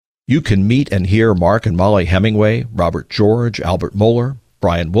You can meet and hear Mark and Molly Hemingway, Robert George, Albert Mohler,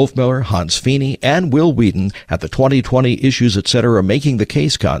 Brian Wolfmiller, Hans Feeney, and Will Wheaton at the 2020 Issues Etc. Making the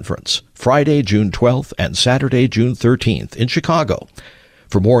Case Conference, Friday, June 12th and Saturday, June 13th in Chicago.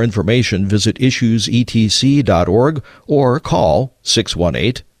 For more information, visit issuesetc.org or call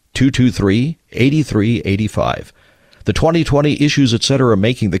 618-223-8385. The 2020 Issues Etc.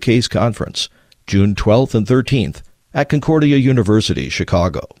 Making the Case Conference, June 12th and 13th at Concordia University,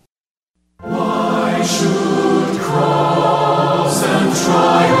 Chicago. Why should cross and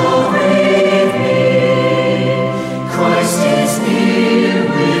trial grieve me? Christ is near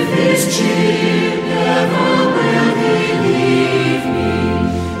with his cheer, never will he leave me.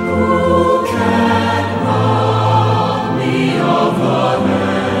 Who can rob me of the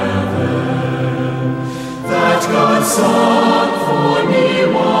heaven that God sought for me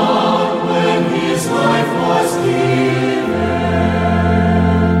won when his life was given?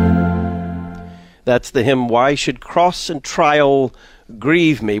 That's the hymn, Why Should Cross and Trial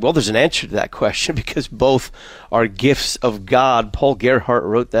Grieve Me? Well, there's an answer to that question because both are gifts of God. Paul Gerhardt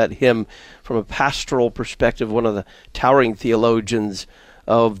wrote that hymn from a pastoral perspective, one of the towering theologians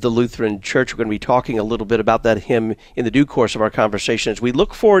of the Lutheran Church. We're going to be talking a little bit about that hymn in the due course of our conversation as we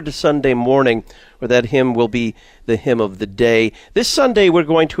look forward to Sunday morning, where that hymn will be the hymn of the day. This Sunday, we're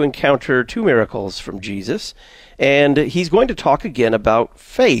going to encounter two miracles from Jesus, and he's going to talk again about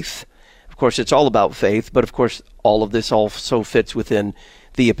faith. Of course, it's all about faith, but of course, all of this also fits within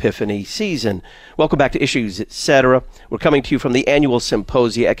the Epiphany season. Welcome back to Issues Etc. We're coming to you from the annual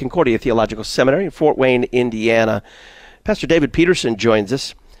symposia at Concordia Theological Seminary in Fort Wayne, Indiana. Pastor David Petersen joins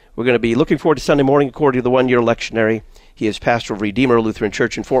us. We're going to be looking forward to Sunday morning according to the one-year lectionary. He is pastor of Redeemer Lutheran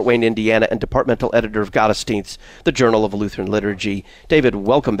Church in Fort Wayne, Indiana, and departmental editor of Gottesdienst, the Journal of Lutheran Liturgy. David,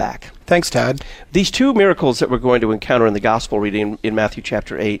 welcome back. Thanks, Todd. These two miracles that we're going to encounter in the Gospel reading in Matthew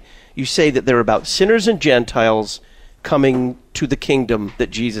chapter 8, you say that they're about sinners and Gentiles coming to the kingdom that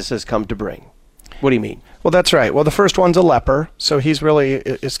Jesus has come to bring. What do you mean? Well, that's right. Well, the first one's a leper, so he's really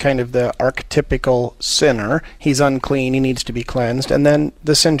is kind of the archetypical sinner. He's unclean, he needs to be cleansed. And then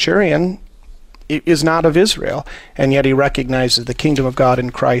the centurion is not of Israel, and yet he recognizes the kingdom of God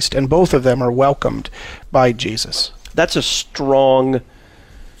in Christ, and both of them are welcomed by Jesus. That's a strong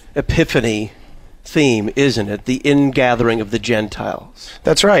Epiphany theme, isn't it? The ingathering of the Gentiles.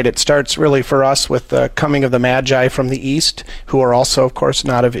 That's right. It starts really for us with the coming of the Magi from the east, who are also, of course,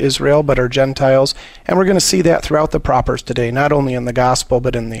 not of Israel, but are Gentiles. And we're going to see that throughout the propers today, not only in the gospel,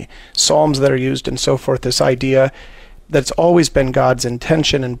 but in the psalms that are used and so forth. This idea that's always been God's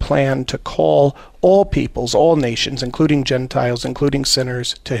intention and plan to call all peoples, all nations, including Gentiles, including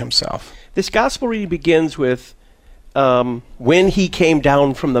sinners, to himself. This gospel reading begins with when he came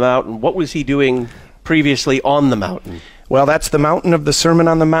down from the mountain. What was he doing previously on the mountain? Well, that's the mountain of the Sermon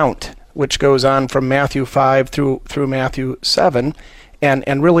on the Mount, which goes on from Matthew 5 through Matthew 7.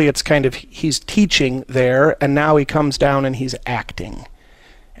 And really it's kind of, he's teaching there, and now he comes down and he's acting.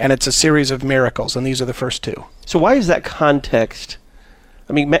 And it's a series of miracles, and these are the first two. So why is that context?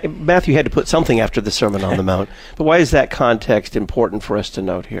 I mean, Matthew had to put something after the Sermon on the Mount, but why is that context important for us to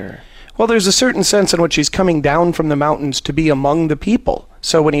note here? Well, there's a certain sense in which he's coming down from the mountains to be among the people.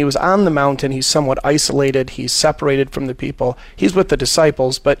 So when he was on the mountain, he's somewhat isolated, he's separated from the people. He's with the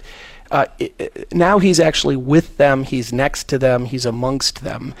disciples, but now he's actually with them, he's next to them, he's amongst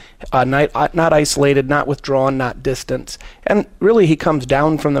them. Not isolated, not withdrawn, not distant. And really he comes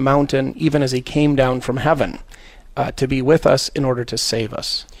down from the mountain even as he came down from heaven to be with us in order to save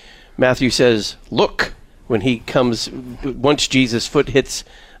us. Matthew says, look, when he comes, once Jesus' foot hits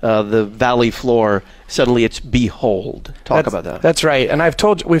the valley floor, suddenly it's behold. Talk about that. That's right. And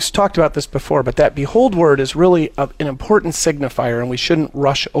we've talked about this before, but that behold word is really an important signifier, and we shouldn't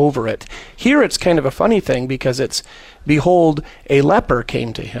rush over it. Here it's kind of a funny thing because it's, behold, a leper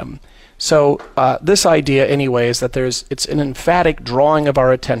came to him. So this idea anyway is that it's an emphatic drawing of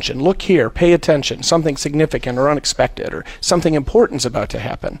our attention. Look here, pay attention, something significant or unexpected or something important's about to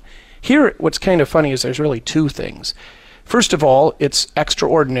happen. Here what's kind of funny is there's really two things. First of all, it's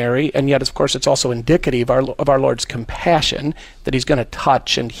extraordinary, and yet, of course, it's also indicative of our Lord's compassion, that he's going to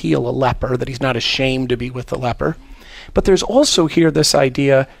touch and heal a leper, that he's not ashamed to be with the leper. But there's also here this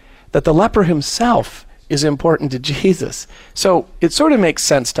idea that the leper himself is important to Jesus. So it sort of makes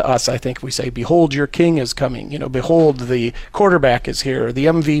sense to us, I think, if we say, behold, your king is coming. Behold, the quarterback is here, the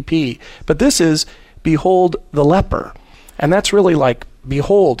MVP. But this is, behold, the leper. And that's really like,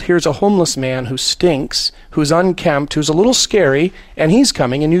 behold, here's a homeless man who stinks, who's unkempt, who's a little scary, and he's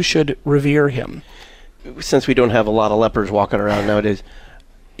coming, and you should revere him. Since we don't have a lot of lepers walking around nowadays,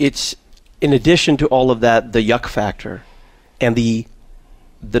 it's, in addition to all of that, the yuck factor and the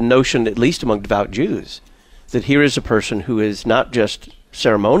the notion, at least among devout Jews, that here is a person who is not just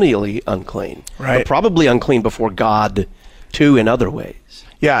ceremonially unclean, but probably unclean before God, too, in other ways.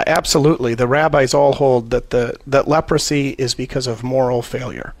 Yeah, absolutely. The rabbis all hold that leprosy is because of moral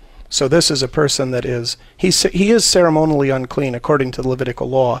failure. So this is a person that he is ceremonially unclean according to the Levitical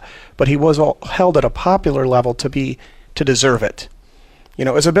law, but he was held at a popular level to deserve it. You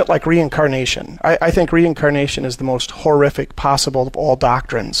know, it's a bit like reincarnation. I think reincarnation is the most horrific possible of all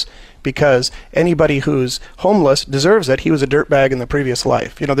doctrines, because anybody who's homeless deserves it. He was a dirtbag in the previous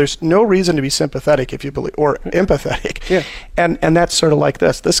life. You know, there's no reason to be sympathetic if you believe, or empathetic. Yeah. And that's sort of like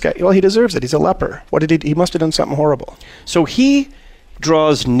this. This guy, well, he deserves it. He's a leper. What did he must have done something horrible. So he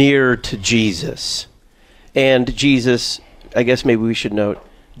draws near to Jesus, and Jesus, I guess maybe we should note,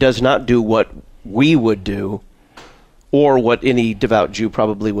 does not do what we would do, or what any devout Jew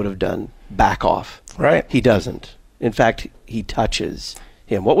probably would have done, back off. Right. He doesn't. In fact, he touches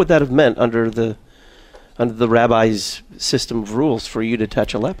him. What would that have meant under the rabbi's system of rules for you to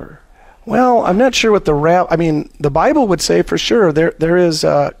touch a leper? Well, I'm not sure what the Bible would say for sure. There is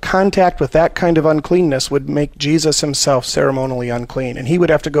contact with that kind of uncleanness would make Jesus himself ceremonially unclean, and he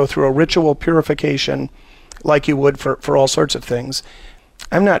would have to go through a ritual purification like you would for all sorts of things.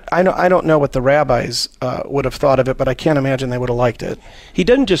 I don't know what the rabbis would have thought of it, but I can't imagine they would have liked it. He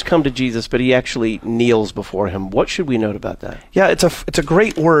doesn't just come to Jesus, but he actually kneels before him. What should we note about that? Yeah, it's a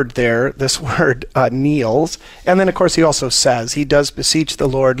great word there, this word, kneels. And then, of course, he also says, he does beseech the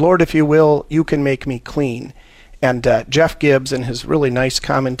Lord, Lord, if you will, you can make me clean. And Jeff Gibbs, in his really nice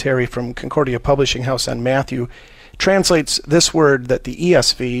commentary from Concordia Publishing House on Matthew, translates this word that the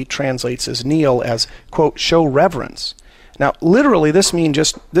ESV translates as kneel as, quote, show reverence. Now, literally,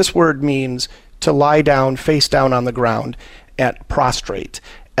 this word means to lie down, face down on the ground, and prostrate.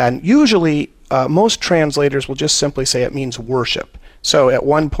 And usually, most translators will just simply say it means worship. So at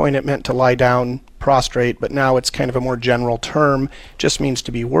one point it meant to lie down, prostrate, but now it's kind of a more general term, just means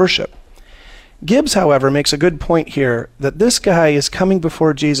to be worship. Gibbs, however, makes a good point here that this guy is coming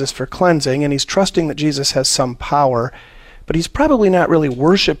before Jesus for cleansing, and he's trusting that Jesus has some power, but he's probably not really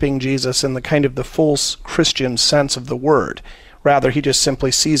worshiping Jesus in the kind of the full Christian sense of the word. Rather, he just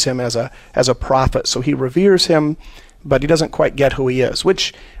simply sees him as a prophet. So he reveres him, but he doesn't quite get who he is,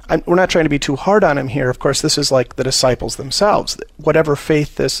 which we're not trying to be too hard on him here. Of course, this is like the disciples themselves. Whatever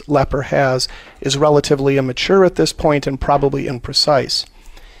faith this leper has is relatively immature at this point and probably imprecise.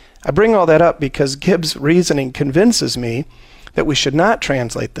 I bring all that up because Gibbs' reasoning convinces me that we should not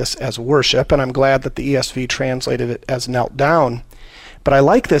translate this as worship, and I'm glad that the ESV translated it as knelt down. But I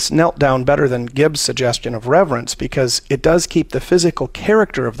like this knelt down better than Gibbs' suggestion of reverence because it does keep the physical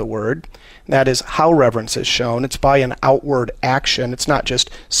character of the word. That is how reverence is shown. It's by an outward action. It's not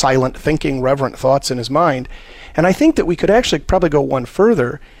just silent thinking, reverent thoughts in his mind. And I think that we could actually probably go one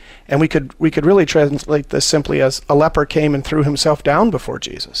further, and we could really translate this simply as a leper came and threw himself down before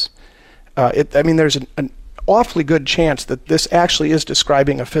Jesus. There's an awfully good chance that this actually is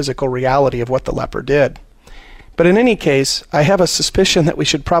describing a physical reality of what the leper did. But in any case, I have a suspicion that we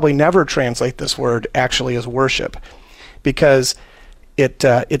should probably never translate this word actually as worship, because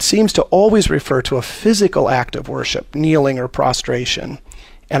it seems to always refer to a physical act of worship, kneeling or prostration.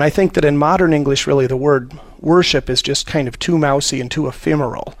 And I think that in modern English, really, the word worship is just kind of too mousy and too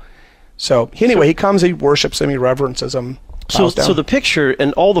ephemeral. So anyway, he comes, he worships him, he reverences him. So the picture,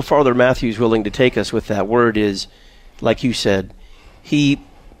 and all the farther Matthew's willing to take us with that word is, like you said, he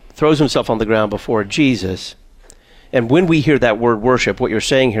throws himself on the ground before Jesus. And when we hear that word worship, what you're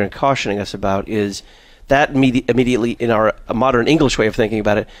saying here and cautioning us about is that immediately, in our modern English way of thinking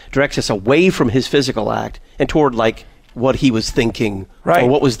about it, directs us away from his physical act and toward like what he was thinking, right, or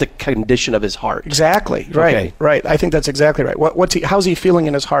what was the condition of his heart. Exactly, right, okay. Right. I think that's exactly right. How's he feeling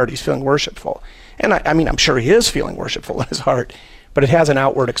in his heart? He's feeling worshipful. And I'm sure he is feeling worshipful in his heart, but it has an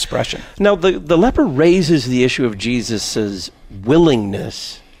outward expression. Now, the leper raises the issue of Jesus'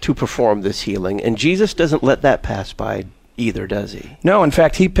 willingness to perform this healing, and Jesus doesn't let that pass by either, does he? No, in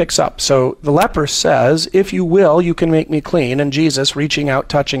fact, he picks up. So the leper says, if you will, you can make me clean. And Jesus, reaching out,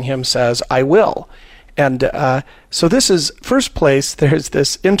 touching him, says, I will. And so this is, first place, there's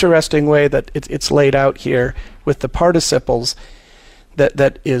this interesting way that it's laid out here with the participles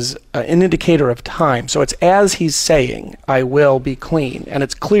that is an indicator of time. So it's as he's saying, I will be clean. And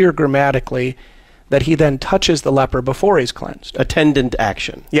it's clear grammatically that he then touches the leper before he's cleansed. Attendant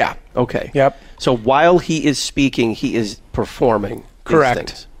action. Yeah. Okay. Yep. So while he is speaking, he is performing. Correct. These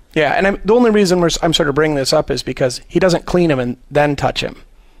things. Yeah, and the only reason I'm sort of bringing this up is because he doesn't clean him and then touch him.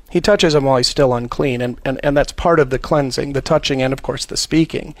 He touches him while he's still unclean, and that's part of the cleansing, the touching, and of course the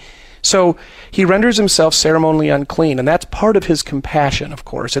speaking. So he renders himself ceremonially unclean, and that's part of his compassion, of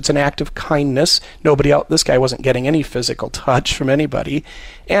course. It's an act of kindness. Nobody else, this guy wasn't getting any physical touch from anybody.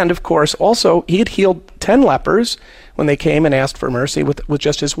 And of course, also, he had healed 10 lepers when they came and asked for mercy with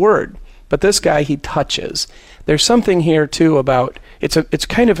just his word. But this guy he touches. There's something here too about, it's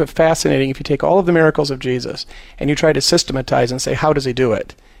kind of a fascinating, if you take all of the miracles of Jesus and you try to systematize and say, how does he do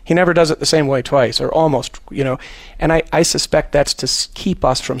it? He never does it the same way twice, or almost, and I suspect that's to keep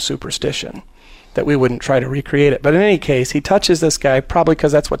us from superstition, that we wouldn't try to recreate it. But in any case, he touches this guy probably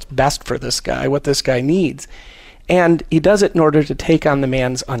because that's what's best for this guy, what this guy needs. And he does it in order to take on the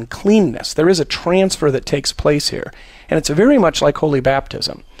man's uncleanness. There is a transfer that takes place here. And it's very much like holy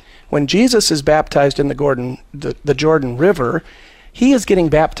baptism. When Jesus is baptized in the Jordan River, he is getting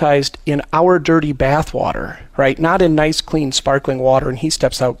baptized in our dirty bathwater, right? Not in nice, clean, sparkling water, and he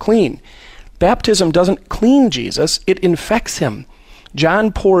steps out clean. Baptism doesn't clean Jesus, it infects him.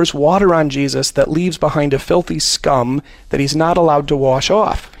 John pours water on Jesus that leaves behind a filthy scum that he's not allowed to wash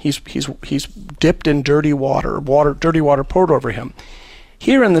off. He's dipped in dirty water poured over him.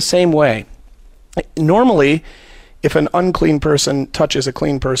 Here in the same way, normally, if an unclean person touches a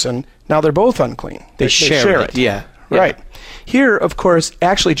clean person, now they're both unclean. They share it. Yeah. Right. Here, of course,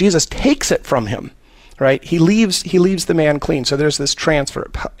 actually Jesus takes it from him, right? He leaves the man clean. So there's this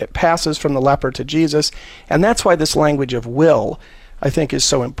transfer. It passes from the leper to Jesus. And that's why this language of will, I think, is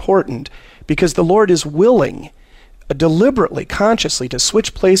so important, because the Lord is willing deliberately, consciously, to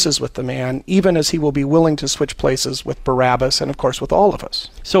switch places with the man, even as he will be willing to switch places with Barabbas and, of course, with all of us.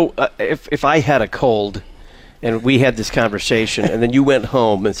 So if I had a cold and we had this conversation and then you went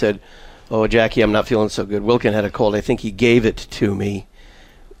home and said, oh, Jackie, I'm not feeling so good. Wilkin had a cold. I think he gave it to me.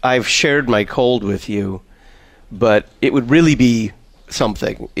 I've shared my cold with you, but it would really be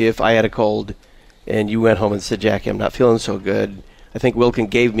something if I had a cold and you went home and said, Jackie, I'm not feeling so good. I think Wilkin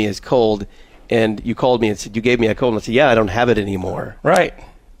gave me his cold, and you called me and said, you gave me a cold. And I said, yeah, I don't have it anymore. Right.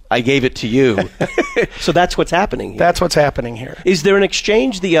 I gave it to you. So that's what's happening here. That's what's happening here. Is there an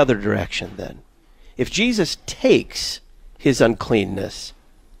exchange the other direction then? If Jesus takes his uncleanness,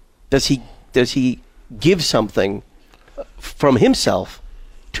 does he give something from himself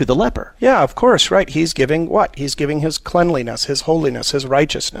to the leper? Yeah, of course, right. He's giving what? He's giving his cleanliness, his holiness, his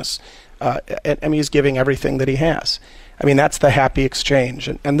righteousness. And he's giving everything that he has. I mean, that's the happy exchange.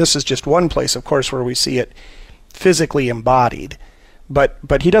 And this is just one place, of course, where we see it physically embodied.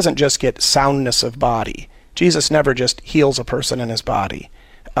 But he doesn't just get soundness of body. Jesus never just heals a person in his body.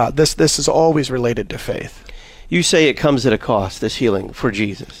 This is always related to faith. You say it comes at a cost, this healing for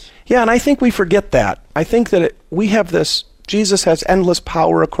Jesus. Yeah, and I think we forget that. I think that we have this, Jesus has endless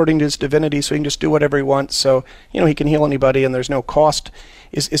power according to his divinity, so he can just do whatever he wants. So, he can heal anybody and there's no cost,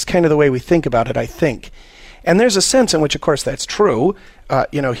 is kind of the way we think about it, I think. And there's a sense in which, of course, that's true.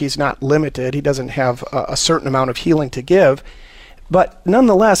 He's not limited. He doesn't have a certain amount of healing to give. But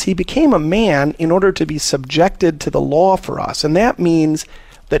nonetheless, he became a man in order to be subjected to the law for us. And that means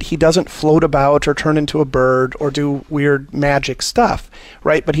that he doesn't float about or turn into a bird or do weird magic stuff,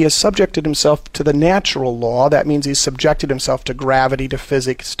 right? But he has subjected himself to the natural law. That means he's subjected himself to gravity, to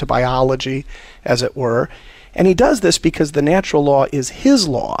physics, to biology, as it were. And he does this because the natural law is his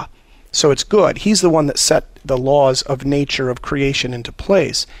law. So it's good. He's the one that set the laws of nature, of creation into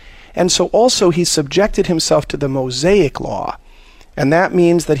place. And so also he subjected himself to the Mosaic law. And that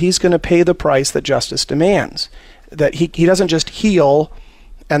means that he's going to pay the price that justice demands. That he doesn't just heal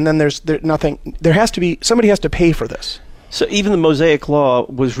and then there's nothing. There has to be, somebody has to pay for this. So even the Mosaic law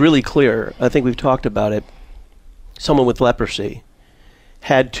was really clear. I think we've talked about it. Someone with leprosy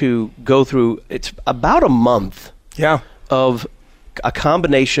had to go through, it's about a month of a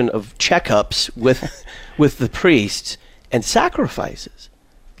combination of checkups with the priests and sacrifices.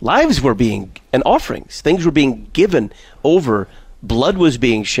 Lives were being, and offerings, things were being given over. Blood was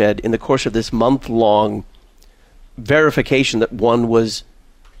being shed in the course of this month-long verification that one was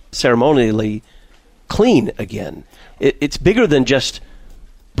ceremonially clean again. It's bigger than just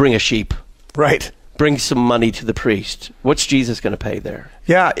bring a sheep. Right. Bring some money to the priest. What's Jesus going to pay there?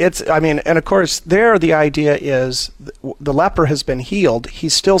 Yeah, and of course, there the idea is the leper has been healed.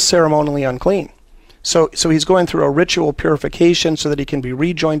 He's still ceremonially unclean. So he's going through a ritual purification so that he can be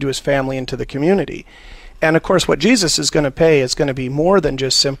rejoined to his family and to the community. And of course, what Jesus is going to pay is going to be more than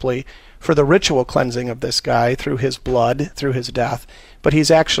just simply for the ritual cleansing of this guy through his blood, through his death, but he's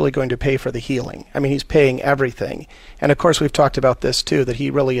actually going to pay for the healing. I mean, he's paying everything. And of course, we've talked about this too, that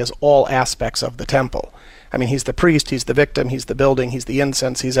he really is all aspects of the temple. I mean, he's the priest, he's the victim, he's the building, he's the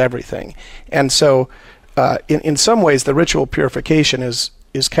incense, he's everything. And so, in some ways, the ritual purification is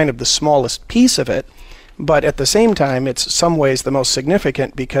kind of the smallest piece of it, But at the same time, it's some ways the most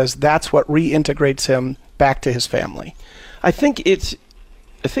significant because that's what reintegrates him back to his family. I think it's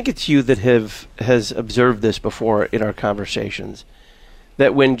you that has observed this before in our conversations,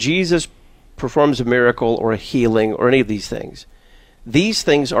 that when Jesus performs a miracle or a healing or any of these things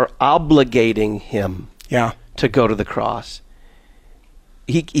are obligating him to go to the cross.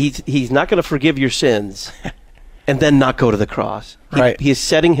 He's not going to forgive your sins and then not go to the cross. He is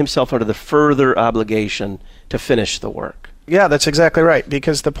setting himself under the further obligation to finish the work. Yeah, that's exactly right.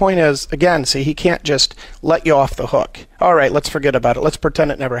 Because the point is, again, see, he can't just let you off the hook. All right, let's forget about it. Let's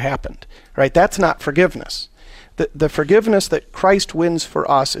pretend it never happened. Right? That's not forgiveness. The forgiveness that Christ wins for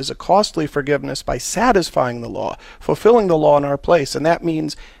us is a costly forgiveness by satisfying the law, fulfilling the law in our place. And that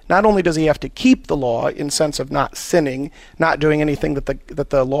means not only does he have to keep the law in sense of not sinning, not doing anything that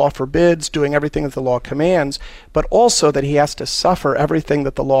the law forbids, doing everything that the law commands, but also that he has to suffer everything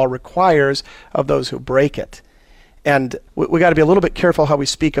that the law requires of those who break it. And we got to be a little bit careful how we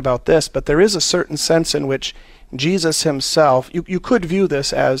speak about this, but there is a certain sense in which Jesus himself, you could view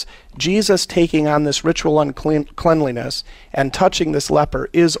this as Jesus taking on this ritual uncleanliness and touching this leper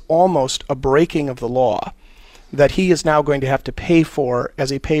is almost a breaking of the law that he is now going to have to pay for as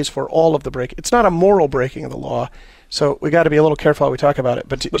he pays for all of the break. It's not a moral breaking of the law, so we got to be a little careful how we talk about it.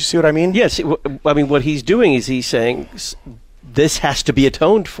 But do you see what I mean? Yes. I mean, what he's doing is he's saying this has to be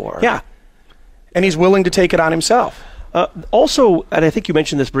atoned for. Yeah. And he's willing to take it on himself. Also, and I think you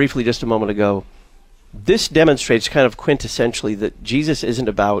mentioned this briefly just a moment ago, this demonstrates kind of quintessentially that Jesus isn't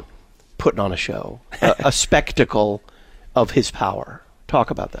about putting on a show, a spectacle of his power.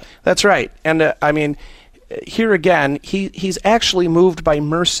 Talk about that. That's right. And I mean, here again, he's actually moved by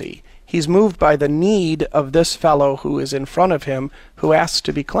mercy. He's moved by the need of this fellow who is in front of him who asks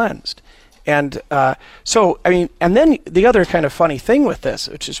to be cleansed. And so, I mean, and then the other kind of funny thing with this,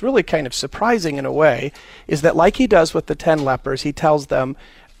 which is really kind of surprising in a way, is that like he does with the 10 lepers, he tells them,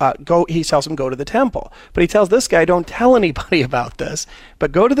 go to the temple. But he tells this guy, don't tell anybody about this,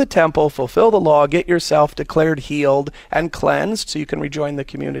 but go to the temple, fulfill the law, get yourself declared healed and cleansed so you can rejoin the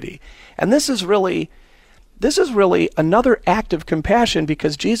community. And this is really another act of compassion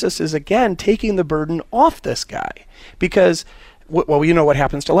because Jesus is again taking the burden off this guy. Because, well, you know what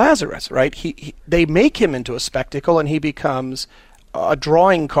happens to Lazarus, right? They make him into a spectacle and he becomes a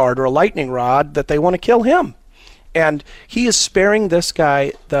drawing card or a lightning rod that they want to kill him. And he is sparing this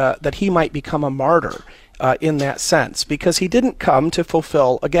guy that he might become a martyr in that sense, because he didn't come to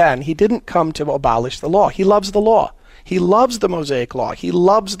fulfill, again, he didn't come to abolish the law. He loves the law. He loves the Mosaic law. He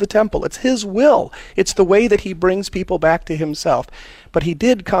loves the temple. It's his will. It's the way that he brings people back to himself. But he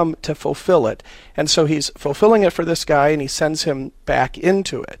did come to fulfill it. And so he's fulfilling it for this guy, and he sends him back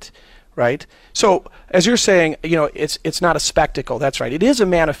into it. Right? So, as you're saying, you know, it's not a spectacle. That's right. It is a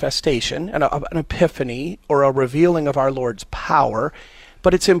manifestation, an epiphany, or a revealing of our Lord's power.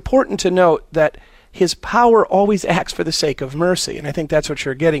 But it's important to note that his power always acts for the sake of mercy. And I think that's what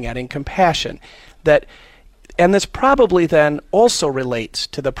you're getting at in compassion. And this probably then also relates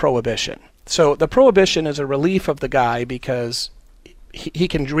to the prohibition. So the prohibition is a relief of the guy because he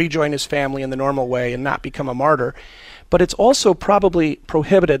can rejoin his family in the normal way and not become a martyr. But it's also probably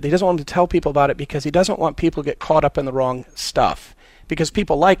prohibited. He doesn't want to tell people about it because he doesn't want people to get caught up in the wrong stuff. Because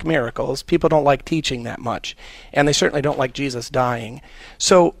people like miracles. People don't like teaching that much. And they certainly don't like Jesus dying.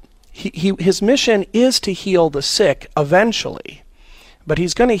 So his mission is to heal the sick eventually. But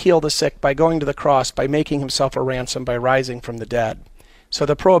he's going to heal the sick by going to the cross, by making himself a ransom, by rising from the dead. So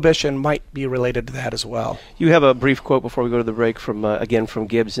the prohibition might be related to that as well. You have a brief quote before we go to the break from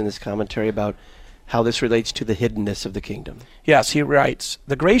Gibbs in this commentary about how this relates to the hiddenness of the kingdom. Yes, he writes,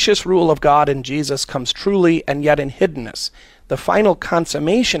 "The gracious rule of God in Jesus comes truly and yet in hiddenness. The final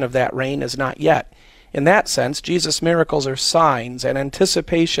consummation of that reign is not yet. In that sense, Jesus' miracles are signs and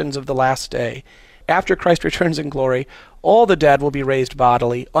anticipations of the last day. After Christ returns in glory, all the dead will be raised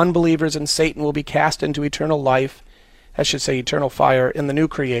bodily. Unbelievers and Satan will be cast into eternal life, eternal fire, in the new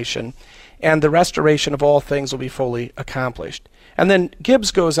creation, and the restoration of all things will be fully accomplished." And then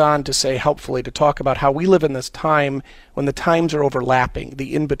Gibbs goes on to say, helpfully, to talk about how we live in this time when the times are overlapping,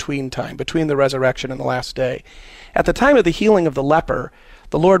 the in-between time, between the resurrection and the last day. At the time of the healing of the leper,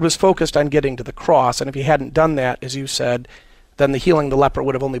 the Lord was focused on getting to the cross, and if he hadn't done that, as you said, then the healing of the leper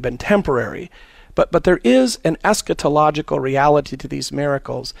would have only been temporary. But there is an eschatological reality to these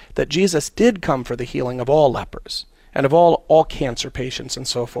miracles that Jesus did come for the healing of all lepers and of all cancer patients and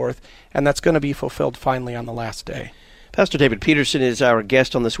so forth, and that's going to be fulfilled finally on the last day. Pastor David Petersen is our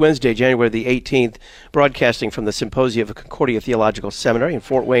guest on this Wednesday, January the 18th, broadcasting from the Symposium of Concordia Theological Seminary in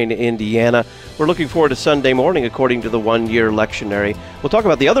Fort Wayne, Indiana. We're looking forward to Sunday morning according to the one-year lectionary. We'll talk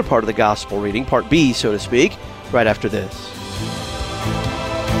about the other part of the gospel reading, part B, so to speak, right after this.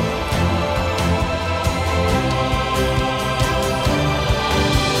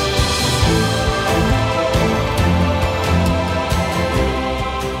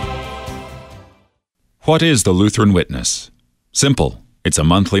 What is the Lutheran Witness? Simple. It's a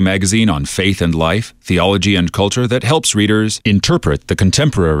monthly magazine on faith and life, theology and culture that helps readers interpret the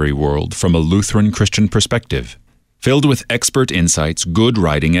contemporary world from a Lutheran Christian perspective. Filled with expert insights, good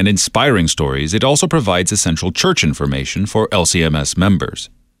writing, and inspiring stories, it also provides essential church information for LCMS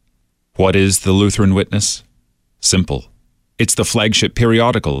members. What is the Lutheran Witness? Simple. It's the flagship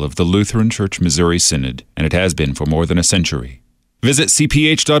periodical of the Lutheran Church Missouri Synod, and it has been for more than a century. Visit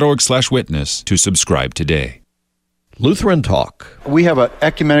cph.org/witness to subscribe today. Lutheran Talk. We have an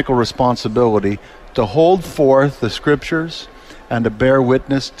ecumenical responsibility to hold forth the Scriptures and to bear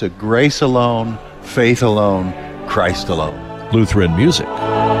witness to grace alone, faith alone, Christ alone. Lutheran Music.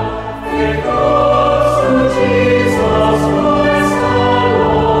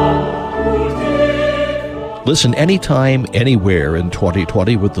 Listen anytime, anywhere in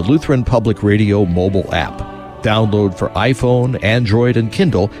 2020 with the Lutheran Public Radio mobile app. Download for iPhone, Android, and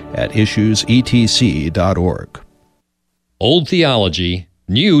Kindle at issuesetc.org. Old theology,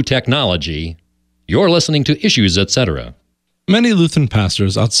 new technology. You're listening to Issues, Etc. Many Lutheran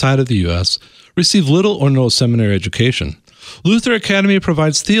pastors outside of the U.S. receive little or no seminary education. Luther Academy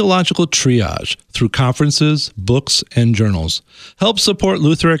provides theological triage through conferences, books, and journals. Help support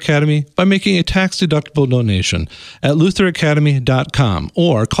Luther Academy by making a tax-deductible donation at lutheracademy.com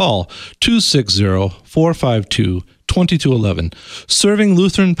or call 260-452-2211. Serving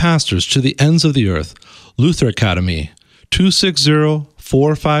Lutheran pastors to the ends of the earth. Luther Academy,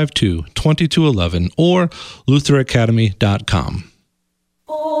 260-452-2211 or lutheracademy.com.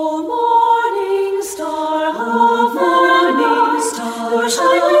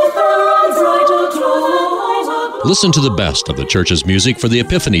 Listen to the best of the church's music for the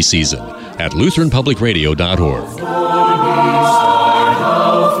Epiphany season at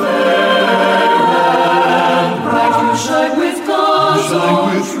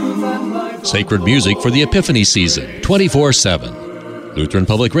lutheranpublicradio.org. Sacred music for the Epiphany season, 24/7.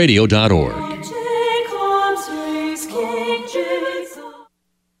 lutheranpublicradio.org.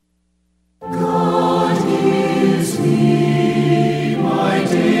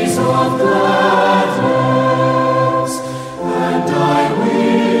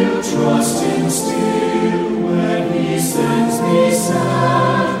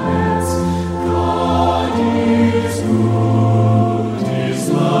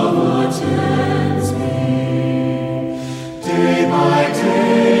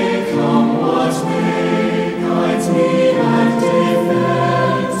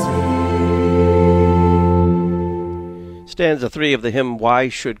 Stanza 3 of the hymn, Why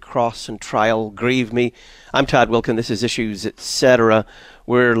Should Cross and Trial Grieve Me? I'm Todd Wilkin. This is Issues, Etc.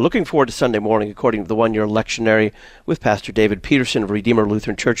 We're looking forward to Sunday morning, according to the one-year lectionary, with Pastor David Petersen of Redeemer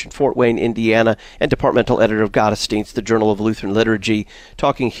Lutheran Church in Fort Wayne, Indiana, and departmental editor of Gottesdienst, the Journal of Lutheran Liturgy,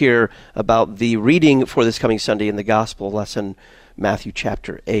 talking here about the reading for this coming Sunday in the Gospel lesson, Matthew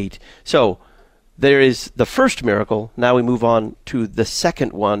chapter 8. So, there is the first miracle. Now we move on to the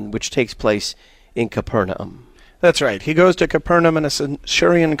second one, which takes place in Capernaum. That's right. He goes to Capernaum, and a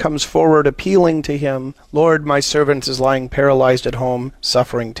centurion comes forward appealing to him, Lord, my servant is lying paralyzed at home,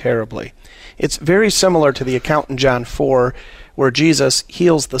 suffering terribly. It's very similar to the account in John 4, where Jesus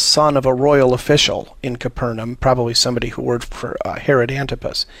heals the son of a royal official in Capernaum, probably somebody who worked for Herod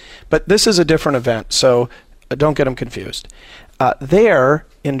Antipas. But this is a different event, so don't get them confused. There,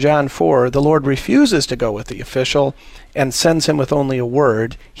 in John 4, the Lord refuses to go with the official and sends him with only a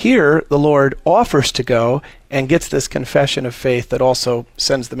word. Here, the Lord offers to go and gets this confession of faith that also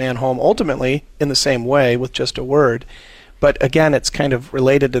sends the man home, ultimately in the same way with just a word. But again, it's kind of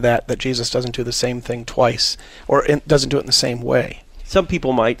related to that Jesus doesn't do the same thing twice, or doesn't do it in the same way. Some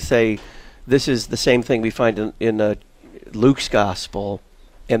people might say this is the same thing we find in Luke's gospel,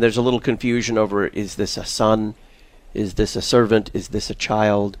 and there's a little confusion over, is this a son? Is this a servant? Is this a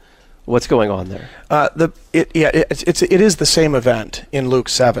child? What's going on there? It is the same event in Luke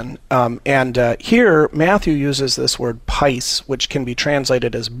 7. And here, Matthew uses this word pais, which can be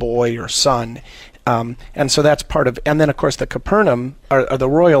translated as boy or son. And so that's part of, and then of course the Capernaum, or the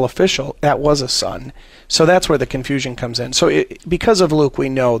royal official, that was a son. So that's where the confusion comes in. So because of Luke, we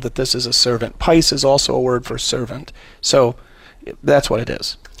know that this is a servant. Pais is also a word for servant. So that's what it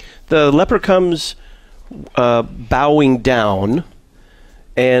is. The leper comes bowing down,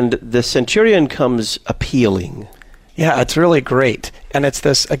 and the centurion comes appealing. Yeah, it's really great. And it's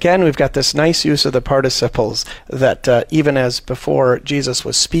this, again, we've got this nice use of the participles that even as before Jesus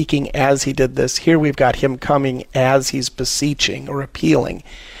was speaking as he did this, here we've got him coming as he's beseeching or appealing.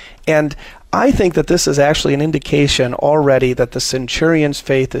 And I think that this is actually an indication already that the centurion's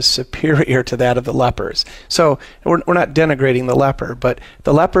faith is superior to that of the lepers. So we're not denigrating the leper, but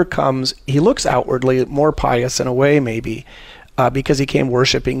the leper comes, he looks outwardly more pious in a way maybe, because he came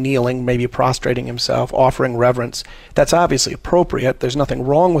worshiping, kneeling, maybe prostrating himself, offering reverence. That's obviously appropriate. There's nothing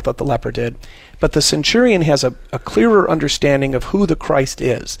wrong with what the leper did. But the centurion has a clearer understanding of who the Christ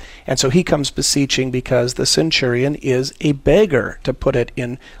is. And so he comes beseeching because the centurion is a beggar, to put it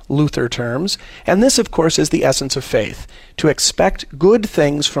in Luther terms. And this, of course, is the essence of faith, to expect good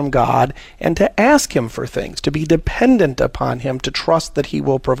things from God and to ask him for things, to be dependent upon him, to trust that he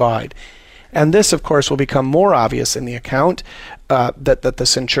will provide. And this, of course, will become more obvious in the account, that the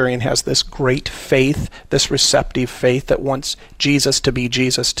centurion has this great faith, this receptive faith that wants Jesus to be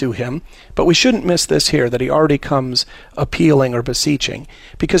Jesus to him. But we shouldn't miss this here, that he already comes appealing or beseeching,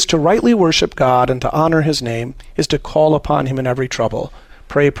 because to rightly worship God and to honor his name is to call upon him in every trouble.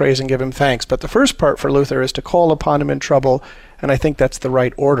 Pray, praise, and give him thanks. But the first part for Luther is to call upon him in trouble, and I think that's the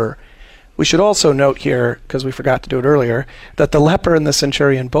right order. We should also note here, because we forgot to do it earlier, that the leper and the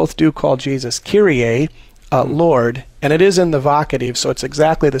centurion both do call Jesus Kyrie, Lord, and it is in the vocative, so it's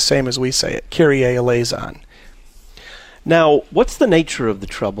exactly the same as we say it, Kyrie eleison. Now, what's the nature of the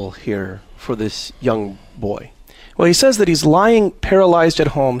trouble here for this young boy? Well, he says that he's lying paralyzed at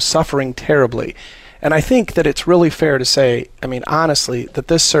home, suffering terribly. And I think that it's really fair to say, I mean, honestly, that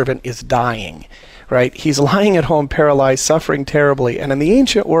this servant is dying. Right? He's lying at home paralyzed, suffering terribly. And in the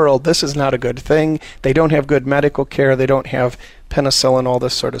ancient world, this is not a good thing. They don't have good medical care. They don't have penicillin, all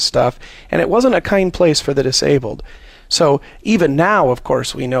this sort of stuff. And it wasn't a kind place for the disabled. So even now, of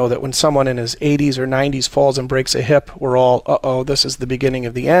course, we know that when someone in his 80s or 90s falls and breaks a hip, we're all, uh-oh, this is the beginning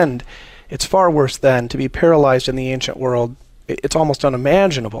of the end. It's far worse then. To be paralyzed in the ancient world, it's almost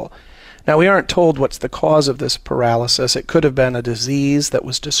unimaginable. Now, we aren't told what's the cause of this paralysis. It could have been a disease that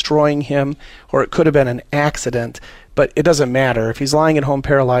was destroying him, or it could have been an accident, but it doesn't matter. If he's lying at home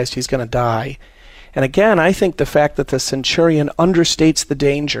paralyzed, he's going to die. And again, I think the fact that the centurion understates the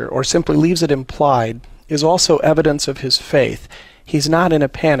danger, or simply leaves it implied, is also evidence of his faith. He's not in a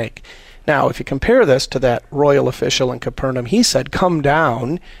panic. Now, if you compare this to that royal official in Capernaum, he said, "Come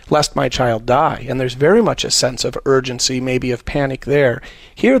down, lest my child die." And there's very much a sense of urgency, maybe of panic there.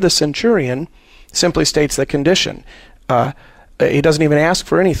 Here, the centurion simply states the condition. He doesn't even ask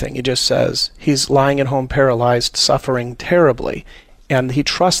for anything. He just says he's lying at home paralyzed, suffering terribly. And he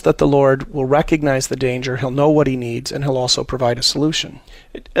trusts that the Lord will recognize the danger, he'll know what he needs, and he'll also provide a solution.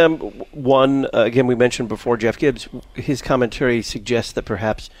 Again, we mentioned before, Jeff Gibbs, his commentary suggests that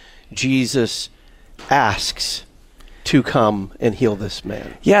perhaps Jesus asks to come and heal this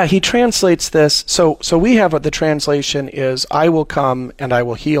man. Yeah, he translates this. So we have the translation is, "I will come and I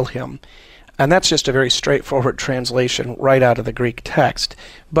will heal him." And that's just a very straightforward translation right out of the Greek text.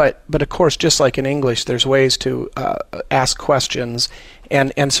 But of course, just like in English, there's ways to ask questions.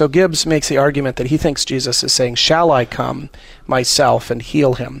 And so Gibbs makes the argument that he thinks Jesus is saying, "Shall I come myself and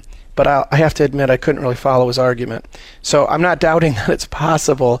heal him?" But I have to admit I couldn't really follow his argument. So I'm not doubting that it's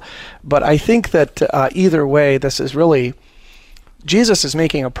possible, but I think that either way, this is really, Jesus is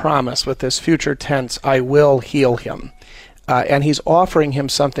making a promise with this future tense, "I will heal him." And he's offering him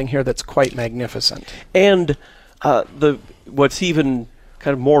something here that's quite magnificent. And what's even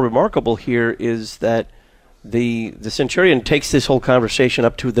kind of more remarkable here is that the centurion takes this whole conversation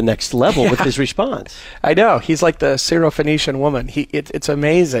up to the next level with his response. I know. He's like the Syrophoenician woman. It's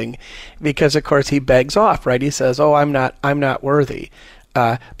amazing because, of course, he begs off, right? He says, "Oh, I'm not worthy.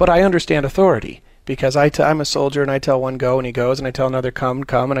 But I understand authority because I'm a soldier and I tell one go and he goes and I tell another come,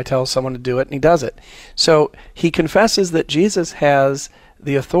 and I tell someone to do it and he does it." So he confesses that Jesus has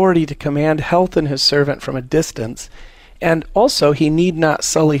the authority to command health in his servant from a distance. And also, he need not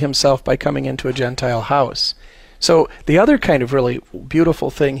sully himself by coming into a Gentile house. So the other kind of really beautiful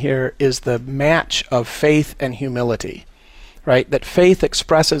thing here is the match of faith and humility, right? That faith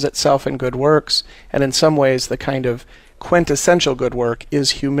expresses itself in good works, and in some ways the kind of quintessential good work is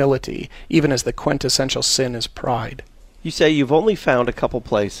humility, even as the quintessential sin is pride. You say you've only found a couple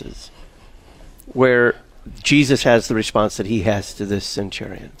places where Jesus has the response that he has to this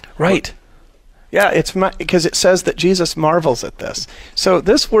centurion. Right. Yeah, it's because it says that Jesus marvels at this. So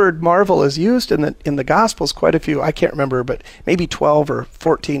this word marvel is used in the Gospels quite a few, I can't remember, but maybe 12 or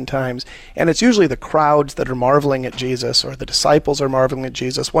 14 times. And it's usually the crowds that are marveling at Jesus, or the disciples are marveling at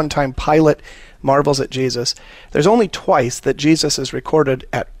Jesus. One time Pilate marvels at Jesus. There's only twice that Jesus is recorded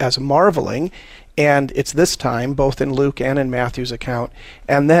as marveling, and it's this time, both in Luke and in Matthew's account.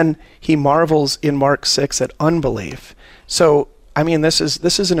 And then he marvels in Mark 6 at unbelief. So I mean, this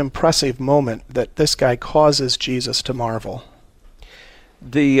is an impressive moment that this guy causes Jesus to marvel.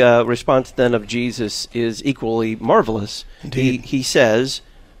 The response then of Jesus is equally marvelous. He says,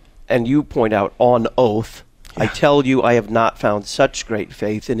 and you point out on oath, I tell you, I have not found such great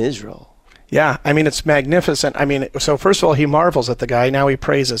faith in Israel. Yeah, I mean, it's magnificent. I mean, so first of all, he marvels at the guy. Now he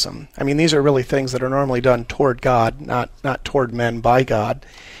praises him. I mean, these are really things that are normally done toward God, not toward men by God.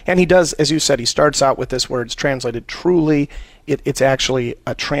 And he does, as you said, he starts out with this word. It's translated truly. It's actually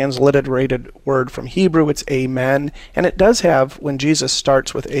a transliterated word from Hebrew. It's amen. And it does have, when Jesus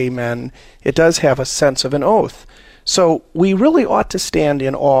starts with amen, it does have a sense of an oath. So we really ought to stand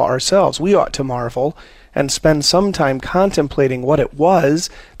in awe ourselves. We ought to marvel and spend some time contemplating what it was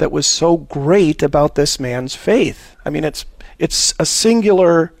that was so great about this man's faith. I mean, it's a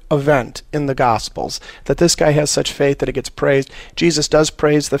singular event in the Gospels that this guy has such faith that it gets praised. Jesus does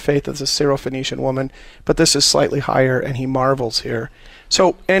praise the faith of the Syrophoenician woman, but this is slightly higher, and he marvels here.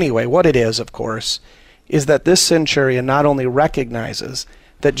 So anyway, what it is, of course, is that this centurion not only recognizes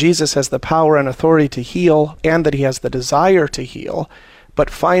that Jesus has the power and authority to heal, and that he has the desire to heal, but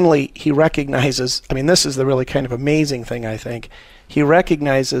finally he recognizes, I mean, this is the really kind of amazing thing, I think. He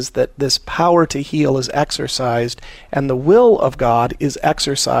recognizes that this power to heal is exercised, and the will of God is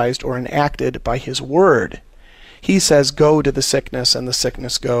exercised or enacted by his word. He says, go to the sickness, and the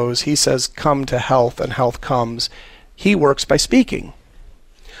sickness goes. He says, come to health, and health comes. He works by speaking.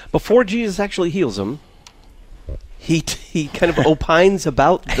 Before Jesus actually heals him, he kind of opines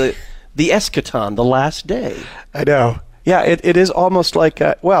about the eschaton, the last day. I know. Yeah, it is almost like,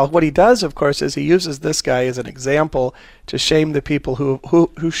 what he does, of course, is he uses this guy as an example to shame the people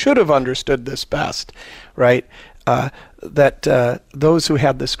who should have understood this best, right? That those who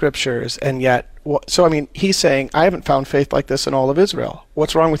had the scriptures, and yet, so I mean, he's saying, I haven't found faith like this in all of Israel.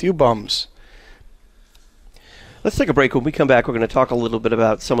 What's wrong with you bums? Let's take a break. When we come back, we're going to talk a little bit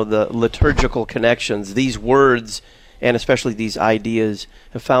about some of the liturgical connections. These words, and especially these ideas,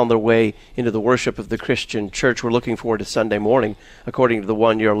 have found their way into the worship of the Christian church. We're looking forward to Sunday morning, according to the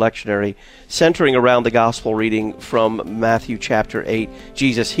one-year lectionary, centering around the gospel reading from Matthew chapter 8,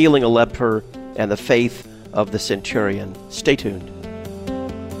 Jesus healing a leper and the faith of the centurion. Stay tuned.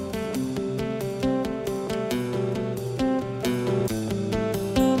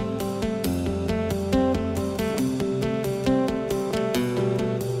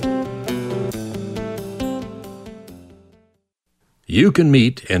 You can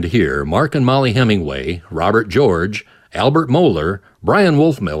meet and hear Mark and Molly Hemingway, Robert George, Albert Mohler, Brian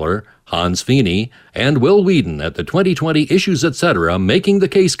Wolfmiller, Hans Feeney, and Will Whedon at the 2020 Issues Etc. Making the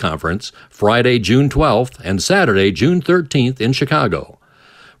Case Conference, Friday, June 12th and Saturday, June 13th in Chicago.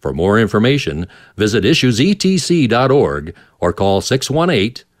 For more information, visit issuesetc.org or call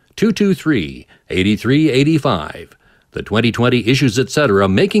 618-223-8385. The 2020 Issues Etc.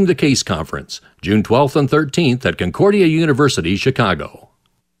 Making the Case Conference, June 12th and 13th at Concordia University, Chicago.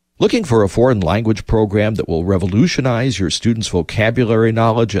 Looking for a foreign language program that will revolutionize your students' vocabulary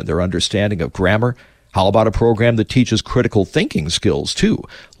knowledge and their understanding of grammar? How about a program that teaches critical thinking skills, too?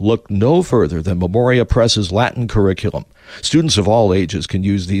 Look no further than Memoria Press's Latin curriculum. Students of all ages can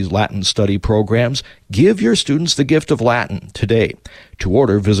use these Latin study programs. Give your students the gift of Latin today. To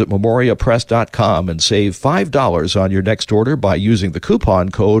order, visit memoriapress.com and save $5 on your next order by using the coupon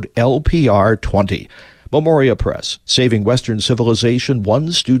code LPR20. Memoria Press, saving Western civilization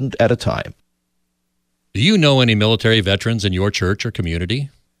one student at a time. Do you know any military veterans in your church or community?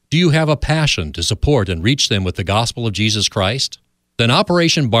 Do you have a passion to support and reach them with the gospel of Jesus Christ? Then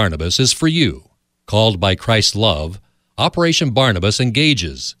Operation Barnabas is for you. Called by Christ's love, Operation Barnabas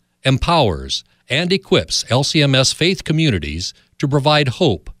engages, empowers, and equips LCMS faith communities to provide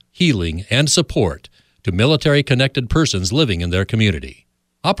hope, healing, and support to military-connected persons living in their community.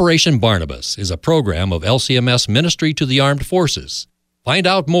 Operation Barnabas is a program of LCMS Ministry to the Armed Forces. Find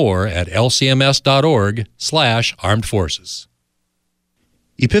out more at lcms.org/armed forces.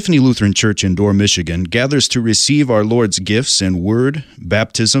 Epiphany Lutheran Church in Dorr, Michigan gathers to receive our Lord's gifts in Word,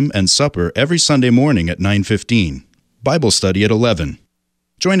 Baptism, and Supper every Sunday morning at 9:15. Bible study at 11.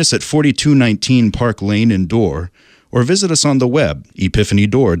 Join us at 4219 Park Lane in Dorr, or visit us on the web,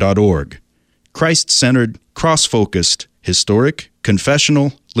 epiphanydorr.org. Christ-centered, cross-focused, historic,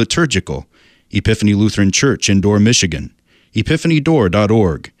 confessional, liturgical. Epiphany Lutheran Church in Door, Michigan.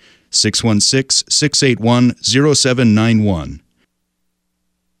 epiphanydoor.org, 616-681-0791.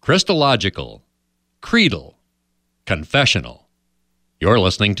 Christological, creedal, confessional. You're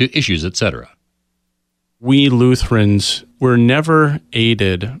listening to Issues, Etc. We Lutherans were never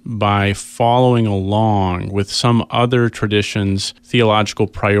aided by following along with some other tradition's theological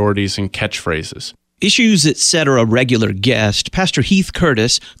priorities and catchphrases. Issues, Etc. regular guest, Pastor Heath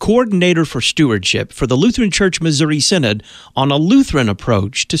Curtis, coordinator for stewardship for the Lutheran Church Missouri Synod, on a Lutheran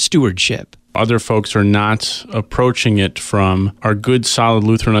approach to stewardship. Other folks are not approaching it from our good, solid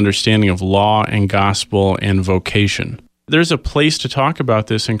Lutheran understanding of law and gospel and vocation. There's a place to talk about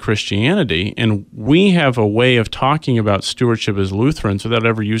this in Christianity, and we have a way of talking about stewardship as Lutherans without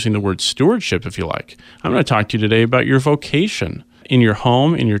ever using the word stewardship, if you like. I'm going to talk to you today about your vocation in your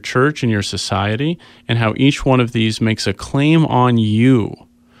home, in your church, in your society, and how each one of these makes a claim on you,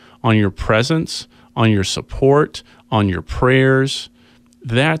 on your presence, on your support, on your prayers.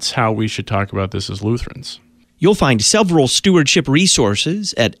 That's how we should talk about this as Lutherans. You'll find several stewardship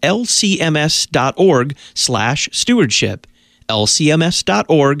resources at lcms.org/stewardship,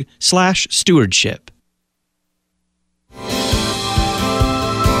 lcms.org/stewardship.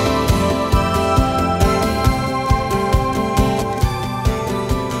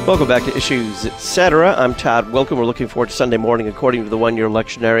 Welcome back to Issues, Etc. I'm Todd Wilken. We're looking forward to Sunday morning according to the one-year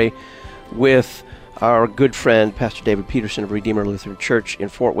lectionary with our good friend, Pastor David Petersen of Redeemer Lutheran Church in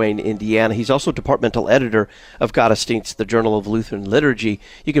Fort Wayne, Indiana. He's also departmental editor of Gottesdienst, the Journal of Lutheran Liturgy.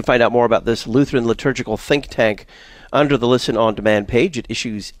 You can find out more about this Lutheran liturgical think tank under the Listen On Demand page at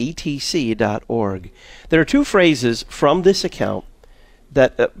issuesetc.org. There are two phrases from this account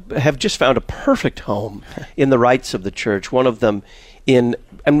that have just found a perfect home in the rites of the church. One of them and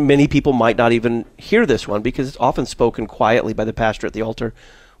many people might not even hear this one because it's often spoken quietly by the pastor at the altar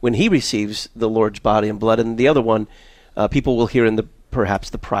when he receives the Lord's body and blood. And the other one, people will hear in perhaps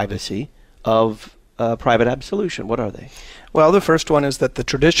the privacy of private absolution. What are they? Well, the first one is that the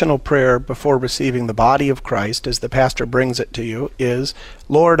traditional prayer before receiving the body of Christ, as the pastor brings it to you, is,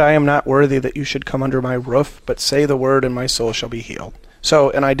 "Lord, I am not worthy that you should come under my roof, but say the word and my soul shall be healed."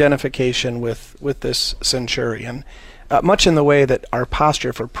 So an identification with this centurion, much in the way that our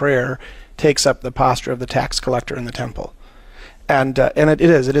posture for prayer takes up the posture of the tax collector in the temple. And it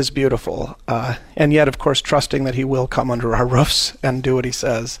is beautiful. And yet, of course, trusting that he will come under our roofs and do what he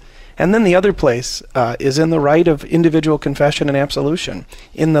says. And then the other place is in the rite of individual confession and absolution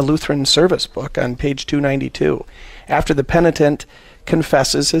in the Lutheran service book on page 292. After the penitent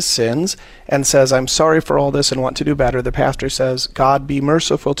confesses his sins and says, "I'm sorry for all this and want to do better," the pastor says, "God be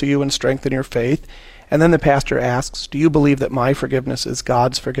merciful to you and strengthen your faith." And then the pastor asks, "Do you believe that my forgiveness is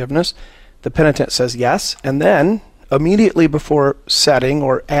God's forgiveness?" The penitent says yes, and then immediately before setting,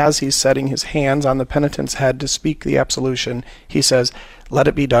 or as he's setting his hands on the penitent's head to speak the absolution, he says, "Let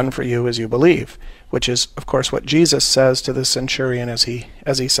it be done for you as you believe," which is, of course, what Jesus says to the centurion as he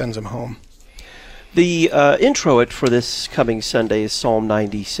sends him home. The introit for this coming Sunday is Psalm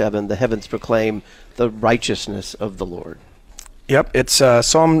 97, "The heavens proclaim the righteousness of the Lord." Yep, it's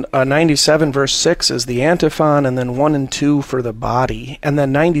Psalm 97 verse 6 is the antiphon, and then 1 and 2 for the body. And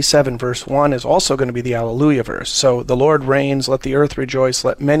then 97 verse 1 is also going to be the Alleluia verse. So, "The Lord reigns, let the earth rejoice,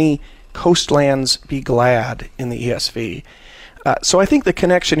 let many coastlands be glad," in the ESV. So I think the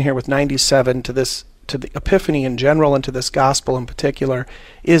connection here with 97 to the Epiphany in general and to this gospel in particular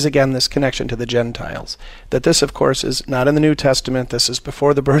is, again, this connection to the Gentiles. That this, of course, is not in the New Testament. This is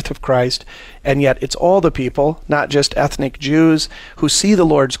before the birth of Christ, and yet it's all the people, not just ethnic Jews, who see the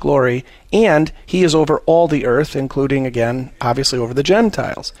Lord's glory, and he is over all the earth, including, again, obviously over the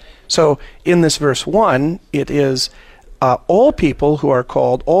Gentiles. So in this verse 1, it is all people who are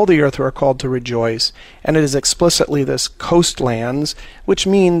called, all the earth who are called to rejoice, and it is explicitly this coastlands, which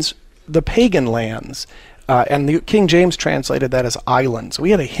means the pagan lands, and the King James translated that as islands.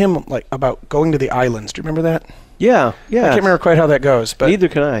 We had a hymn about going to the islands. Do you remember that? Yeah. I can't remember quite how that goes, but neither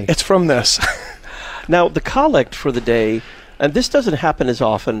can I. It's from this. Now, the collect for the day, and this doesn't happen as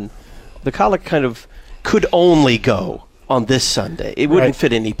often, the collect kind of could only go on this Sunday. It wouldn't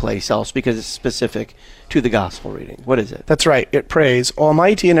fit any place else because it's specific to the gospel reading. What is it? That's right. It prays,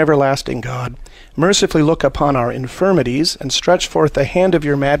 "Almighty and everlasting God, mercifully look upon our infirmities and stretch forth the hand of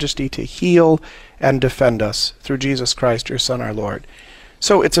your majesty to heal and defend us through Jesus Christ, your Son, our Lord."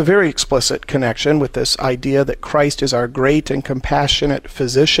 So it's a very explicit connection with this idea that Christ is our great and compassionate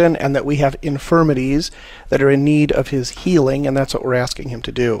physician and that we have infirmities that are in need of his healing, and that's what we're asking him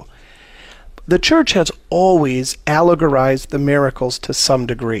to do. The church has always allegorized the miracles to some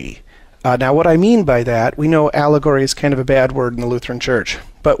degree. Now, what I mean by that, we know allegory is kind of a bad word in the Lutheran Church,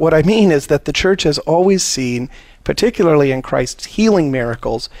 but what I mean is that the Church has always seen, particularly in Christ's healing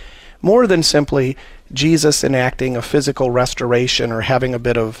miracles, more than simply Jesus enacting a physical restoration or having a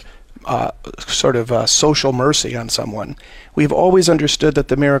bit of social mercy on someone. We've always understood that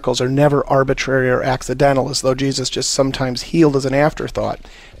the miracles are never arbitrary or accidental, as though Jesus just sometimes healed as an afterthought.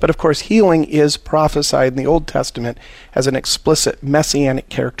 But of course, healing is prophesied in the Old Testament as an explicit messianic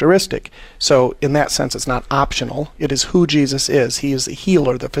characteristic. So in that sense, it's not optional. It is who Jesus is. He is the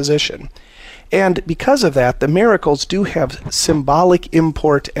healer, the physician. And because of that, the miracles do have symbolic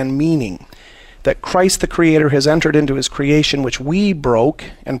import and meaning. That Christ the Creator has entered into his creation, which we broke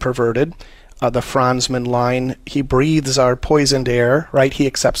and perverted. The Franzmann line, he breathes our poisoned air, right? He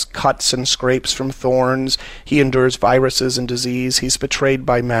accepts cuts and scrapes from thorns. He endures viruses and disease. He's betrayed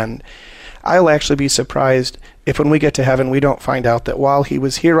by men. I'll actually be surprised if when we get to heaven, we don't find out that while he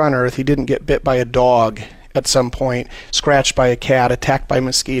was here on earth, he didn't get bit by a dog at some point, scratched by a cat, attacked by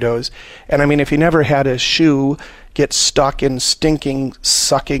mosquitoes. And I mean, if he never had his shoe get stuck in stinking,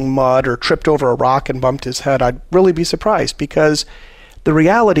 sucking mud or tripped over a rock and bumped his head, I'd really be surprised, because the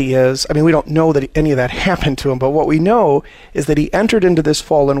reality is, I mean, we don't know that any of that happened to him, but what we know is that he entered into this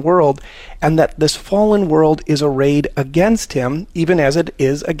fallen world, and that this fallen world is arrayed against him, even as it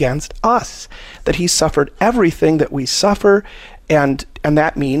is against us. That he suffered everything that we suffer, and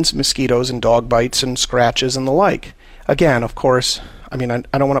that means mosquitoes and dog bites and scratches and the like. Again, of course, I mean,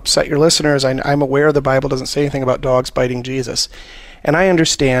 I don't want to upset your listeners. I'm aware the Bible doesn't say anything about dogs biting Jesus. And I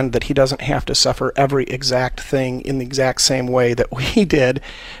understand that he doesn't have to suffer every exact thing in the exact same way that we did,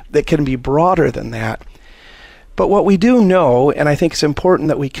 that can be broader than that. But what we do know, and I think it's important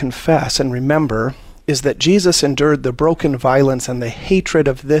that we confess and remember, is that Jesus endured the broken violence and the hatred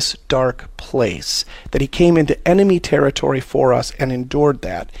of this dark place, that he came into enemy territory for us and endured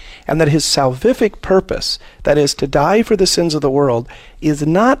that, and that his salvific purpose, that is, to die for the sins of the world, is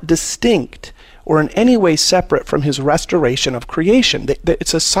not distinct or in any way separate from his restoration of creation.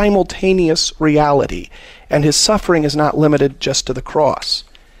 It's a simultaneous reality, and his suffering is not limited just to the cross.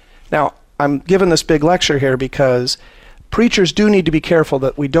 Now, I'm giving this big lecture here because preachers do need to be careful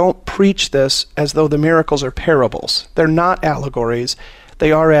that we don't preach this as though the miracles are parables. They're not allegories.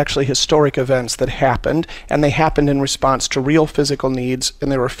 They are actually historic events that happened, and they happened in response to real physical needs,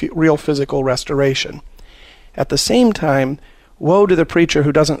 and they were real physical restoration. At the same time, woe to the preacher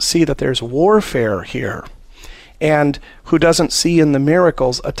who doesn't see that there's warfare here, and who doesn't see in the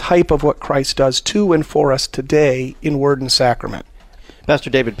miracles a type of what Christ does to and for us today in word and sacrament.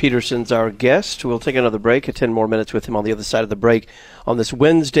 Pastor David Petersen's our guest. We'll take another break, 10 more minutes with him on the other side of the break on this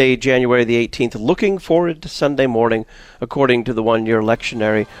Wednesday, January the 18th. Looking forward to Sunday morning, according to the one-year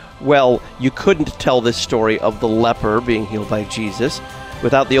lectionary. Well, you couldn't tell this story of the leper being healed by Jesus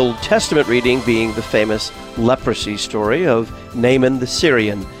without the Old Testament reading being the famous leprosy story of Naaman the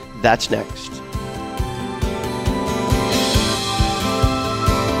Syrian. That's next.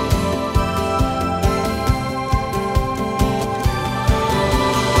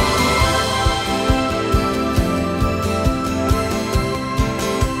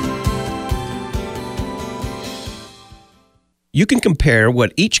 You can compare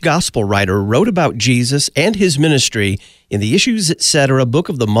what each gospel writer wrote about Jesus and his ministry in the Issues Etc. book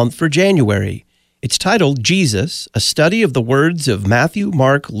of the month for January. It's titled Jesus, a study of the words of Matthew,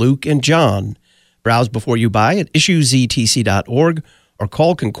 Mark, Luke, and John. Browse before you buy at issuesetc.org or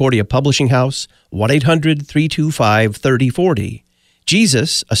call Concordia Publishing House 1-800-325-3040.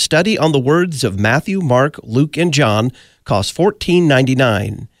 Jesus, a study on the words of Matthew, Mark, Luke, and John costs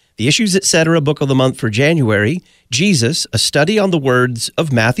 $14.99. The Issues Etc. book of the month for January, Jesus, a study on the words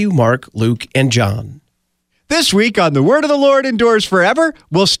of Matthew, Mark, Luke, and John. This week on The Word of the Lord Endures Forever,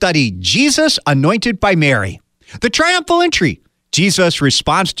 we'll study Jesus anointed by Mary. The triumphal entry, Jesus'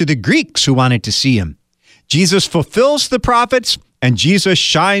 response to the Greeks who wanted to see him. Jesus fulfills the prophets, and Jesus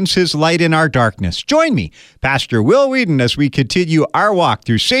shines his light in our darkness. Join me, Pastor Will Whedon, as we continue our walk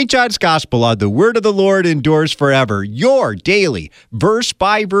through St. John's Gospel on The Word of the Lord Endures Forever, your daily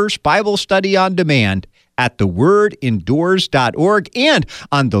verse-by-verse Bible study on demand at thewordendures.org and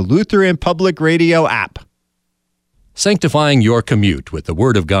on the Lutheran Public Radio app. Sanctifying your commute with the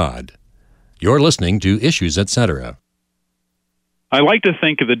Word of God. You're listening to Issues Etc. I like to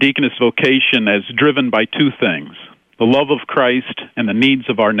think of the deaconess vocation as driven by two things: the love of Christ and the needs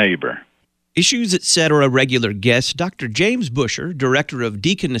of our neighbor. Issues Etc. regular guest, Dr. James Busher, Director of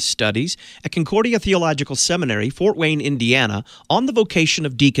Deaconess Studies at Concordia Theological Seminary, Fort Wayne, Indiana, on the vocation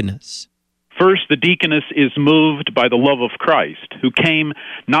of deaconess. First, the deaconess is moved by the love of Christ, who came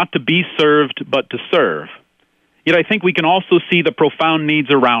not to be served, but to serve. Yet I think we can also see the profound needs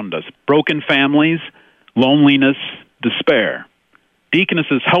around us: broken families, loneliness, despair.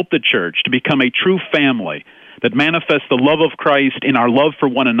 Deaconesses help the church to become a true family that manifests the love of Christ in our love for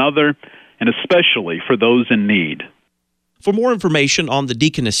one another, and especially for those in need. For more information on the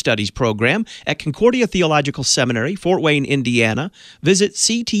Deaconess Studies program at Concordia Theological Seminary, Fort Wayne, Indiana, visit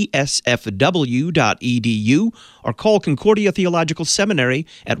ctsfw.edu or call Concordia Theological Seminary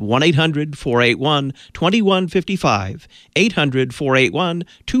at 1-800-481-2155,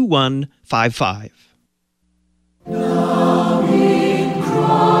 800-481-2155. Now in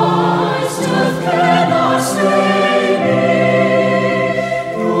Christ death cannot stay me,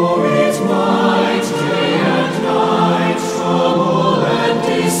 though it might day and night trouble and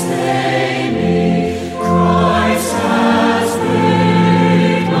dismay me. Christ has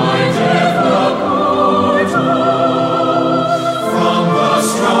made my death a portal from the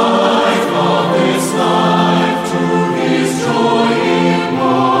strife of this life to his joy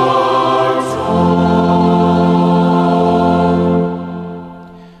immortal.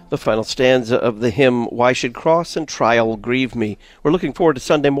 The final stanza of the hymn, Why Should Cross and Trial Grieve Me? We're looking forward to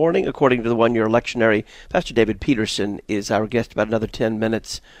Sunday morning. According to the one-year lectionary, Pastor David Petersen is our guest, about another 10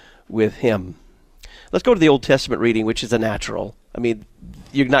 minutes with him. Let's go to the Old Testament reading, which is a natural. I mean,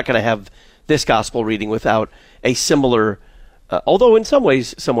 you're not going to have this gospel reading without a similar, although in some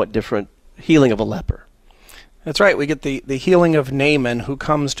ways somewhat different, healing of a leper. That's right. We get the healing of Naaman, who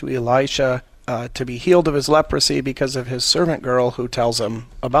comes to Elisha to be healed of his leprosy because of his servant girl who tells him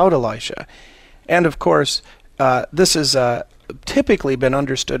about Elisha. And of course, this has typically been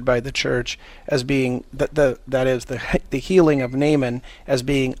understood by the church as being, the healing of Naaman as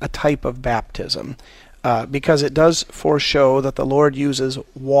being a type of baptism. Because it does foreshow that the Lord uses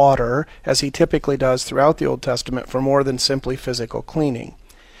water, as he typically does throughout the Old Testament, for more than simply physical cleaning.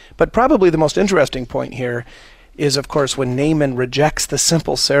 But probably the most interesting point here is, of course, when Naaman rejects the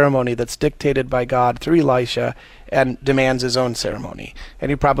simple ceremony that's dictated by God through Elisha and demands his own ceremony.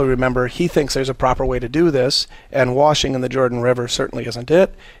 And you probably remember, he thinks there's a proper way to do this, and washing in the Jordan River certainly isn't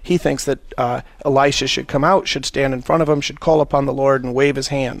it. He thinks that Elisha should come out, should stand in front of him, should call upon the Lord and wave his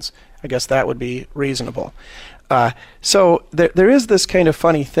hands. I guess that would be reasonable. So there is this kind of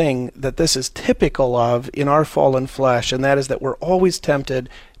funny thing that this is typical of in our fallen flesh, and that is that we're always tempted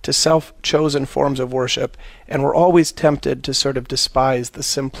to self-chosen forms of worship, and we're always tempted to sort of despise the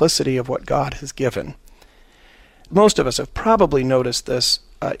simplicity of what God has given. Most of us have probably noticed this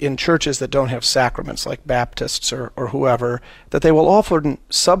in churches that don't have sacraments, like Baptists or whoever, that they will often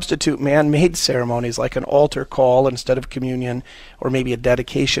substitute man-made ceremonies like an altar call instead of communion, or maybe a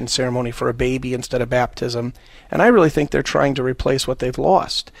dedication ceremony for a baby instead of baptism. And I really think they're trying to replace what they've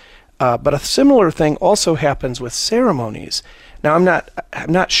lost. But a similar thing also happens with ceremonies. Now, I'm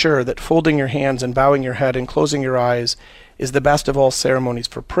not sure that folding your hands and bowing your head and closing your eyes is the best of all ceremonies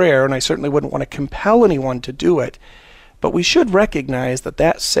for prayer, and I certainly wouldn't want to compel anyone to do it. But we should recognize that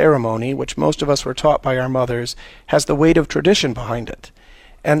that ceremony, which most of us were taught by our mothers, has the weight of tradition behind it.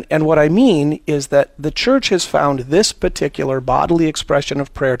 And what I mean is that the church has found this particular bodily expression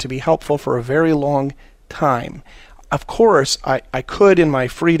of prayer to be helpful for a very long time. Of course, I could, in my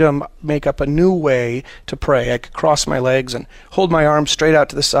freedom, make up a new way to pray. I could cross my legs and hold my arms straight out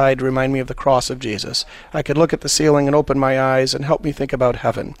to the side to remind me of the cross of Jesus. I could look at the ceiling and open my eyes and help me think about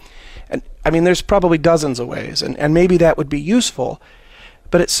heaven. And I mean, there's probably dozens of ways, and maybe that would be useful.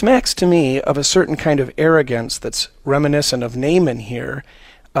 But it smacks to me of a certain kind of arrogance that's reminiscent of Naaman here,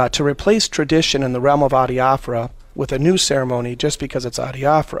 to replace tradition in the realm of adiaphora with a new ceremony just because it's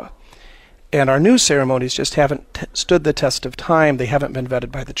adiaphora. And our new ceremonies just haven't stood the test of time. They haven't been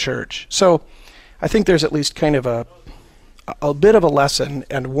vetted by the church. So I think there's at least kind of a bit of a lesson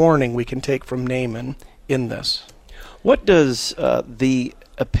and warning we can take from Naaman in this. What does the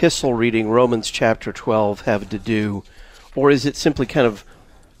epistle reading, Romans chapter 12, have to do, or is it simply kind of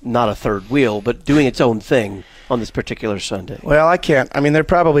not a third wheel, but doing its own thing on this particular Sunday? Well, I can't. I mean, there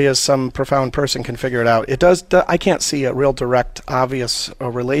probably is some profound person can figure it out. It does. I can't see a real direct, obvious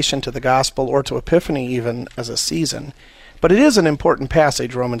relation to the gospel or to Epiphany even as a season. But it is an important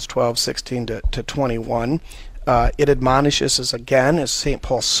passage, Romans 12:16 to 21. It admonishes us again, as St.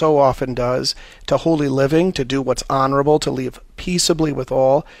 Paul so often does, to holy living, to do what's honorable, to live peaceably with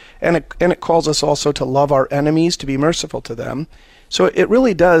all. And it calls us also to love our enemies, to be merciful to them. So it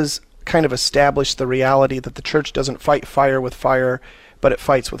really does kind of establish the reality that the church doesn't fight fire with fire, but it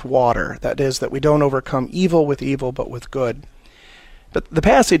fights with water. That is, that we don't overcome evil with evil, but with good. But the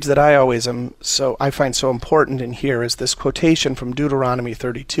passage that I find so important in here is this quotation from Deuteronomy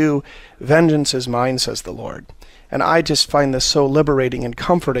 32, "Vengeance is mine, says the Lord." And I just find this so liberating and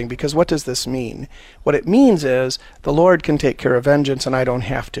comforting, because what does this mean? What it means is the Lord can take care of vengeance and I don't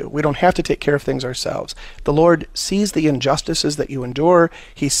have to. We don't have to take care of things ourselves. The Lord sees the injustices that you endure.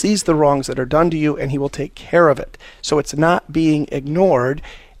 He sees the wrongs that are done to you, and he will take care of it. So it's not being ignored,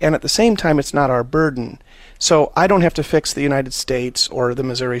 and at the same time it's not our burden. So I don't have to fix the United States or the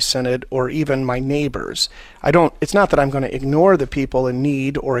Missouri Synod or even my neighbors. It's not that I'm going to ignore the people in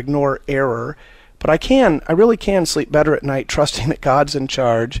need or ignore error, but I really can sleep better at night trusting that God's in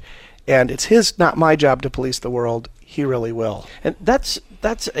charge, and it's not my job to police the world. He really will. And that's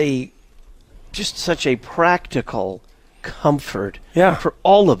just such a practical comfort for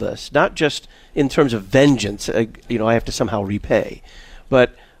all of us, not just in terms of vengeance, I have to somehow repay,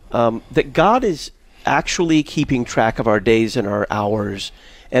 but that God is actually keeping track of our days and our hours,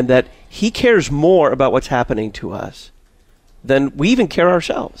 and that he cares more about what's happening to us than we even care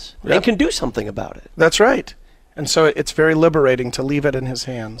ourselves, and can do something about it. That's right. And so it's very liberating to leave it in his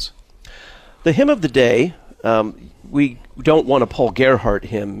hands. The hymn of the day, we don't want a Paul Gerhardt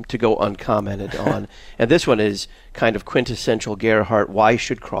hymn to go uncommented on, and this one is kind of quintessential Gerhardt. Why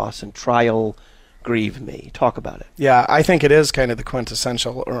should cross and trial grieve me? Talk about it. Yeah, I think it is kind of the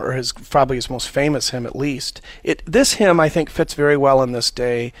quintessential, or probably his most famous hymn at least. This hymn, I think, fits very well in this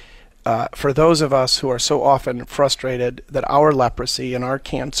day for those of us who are so often frustrated that our leprosy and our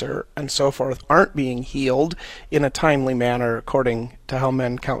cancer and so forth aren't being healed in a timely manner according to how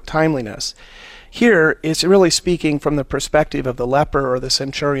men count timeliness. Here, it's really speaking from the perspective of the leper or the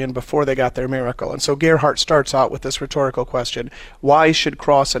centurion before they got their miracle. And so Gerhardt starts out with this rhetorical question, why should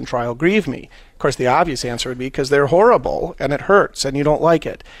cross and trial grieve me? Of course, the obvious answer would be because they're horrible and it hurts and you don't like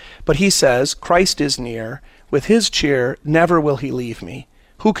it. But he says, Christ is near. With his cheer, never will he leave me.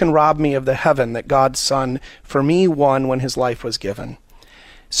 Who can rob me of the heaven that God's Son for me won when his life was given?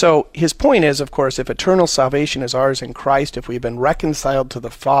 So his point is, of course, if eternal salvation is ours in Christ, if we've been reconciled to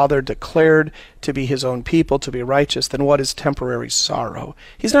the Father, declared to be his own people, to be righteous, then what is temporary sorrow?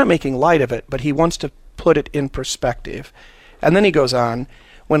 He's not making light of it, but he wants to put it in perspective. And then he goes on,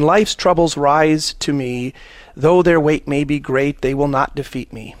 when life's troubles rise to me, though their weight may be great, they will not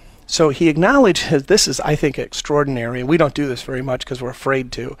defeat me. So he acknowledges, this is, I think, extraordinary, and we don't do this very much because we're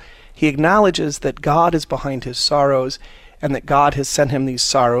afraid to. He acknowledges that God is behind his sorrows, and that God has sent him these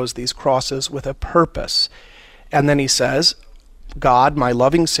sorrows, these crosses, with a purpose. And then he says, God, my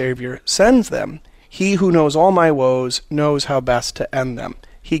loving Savior, sends them. He who knows all my woes knows how best to end them.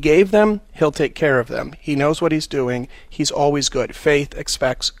 He gave them, he'll take care of them. He knows what he's doing. He's always good. Faith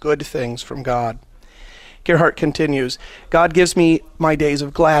expects good things from God. Gerhardt continues, God gives me my days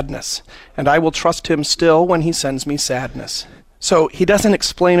of gladness, and I will trust him still when he sends me sadness. So he doesn't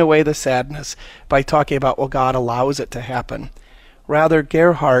explain away the sadness by talking about, well, God allows it to happen. Rather,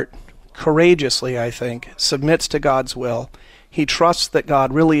 Gerhardt courageously, I think, submits to God's will. He trusts that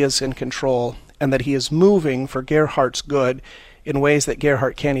God really is in control and that he is moving for Gerhardt's good in ways that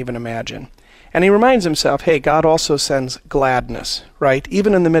Gerhardt can't even imagine. And he reminds himself, hey, God also sends gladness, right?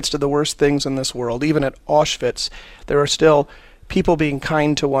 Even in the midst of the worst things in this world, even at Auschwitz, there are still people being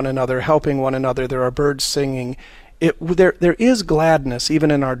kind to one another, helping one another. There are birds singing. There is gladness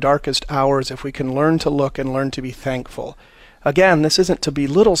even in our darkest hours if we can learn to look and learn to be thankful. Again, this isn't to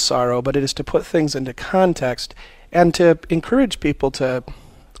belittle sorrow, but it is to put things into context and to encourage people to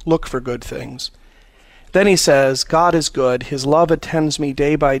look for good things. Then he says, God is good. His love attends me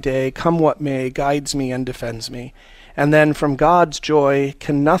day by day. Come what may, guides me and defends me. And then from God's joy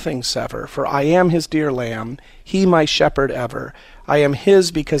can nothing sever, for I am his dear lamb, he my shepherd ever. I am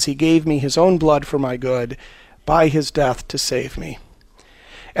his because he gave me his own blood for my good, by his death to save me.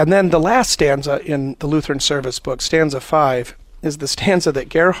 And then the last stanza in the Lutheran Service Book, stanza 5, is the stanza that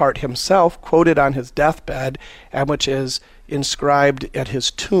Gerhardt himself quoted on his deathbed and which is inscribed at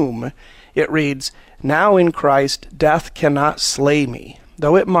his tomb. It reads, now in Christ death cannot slay me,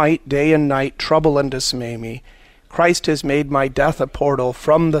 though it might day and night trouble and dismay me. Christ has made my death a portal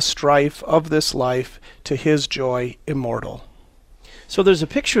from the strife of this life to his joy immortal. So there's a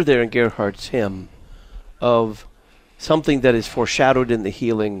picture there in Gerhardt's hymn of something that is foreshadowed in the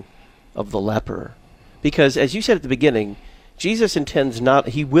healing of the leper. Because, as you said at the beginning, Jesus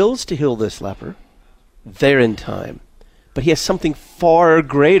he wills to heal this leper there in time, but he has something far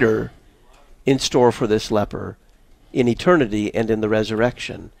greater in store for this leper in eternity and in the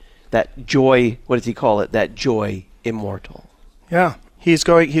resurrection. That joy, what does he call it? That joy immortal. Yeah. He's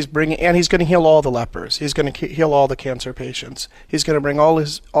going to heal all the lepers. He's going to heal all the cancer patients. He's going to bring all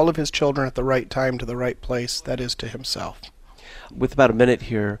of his children at the right time to the right place, that is to himself. With about a minute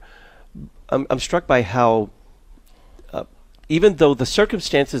here, I'm struck by how, even though the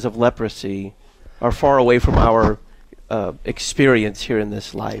circumstances of leprosy are far away from our experience here in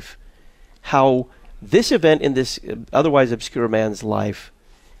this life, how this event in this otherwise obscure man's life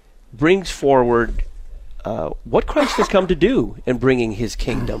brings forward what Christ has come to do in bringing his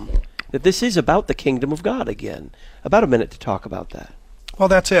kingdom. That this is about the kingdom of God again. About a minute to talk about that. Well,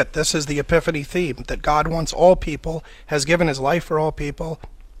 that's it. This is the Epiphany theme, that God wants all people, has given his life for all people,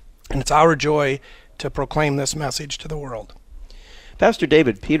 and it's our joy to proclaim this message to the world. Pastor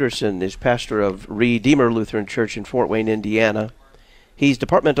David Petersen is pastor of Redeemer Lutheran Church in Fort Wayne, Indiana. He's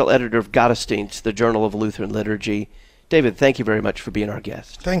departmental editor of Gottesdienst, the Journal of Lutheran Liturgy. David, thank you very much for being our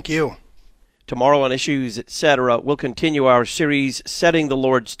guest. Thank you. Tomorrow on Issues, Etc., we'll continue our series, Setting the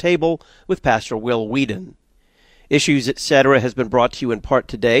Lord's Table, with Pastor Will Whedon. Issues, Etc. has been brought to you in part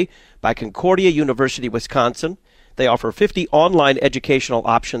today by Concordia University, Wisconsin. They offer 50 online educational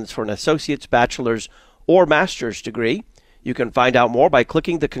options for an associate's, bachelor's, or master's degree. You can find out more by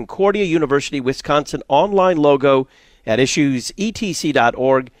clicking the Concordia University, Wisconsin online logo at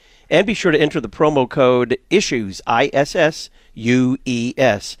issuesetc.org, and be sure to enter the promo code ISSUES, ISSUES.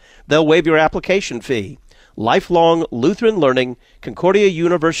 They'll waive your application fee. Lifelong Lutheran Learning, Concordia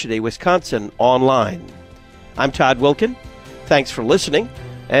University, Wisconsin, online. I'm Todd Wilkin. Thanks for listening,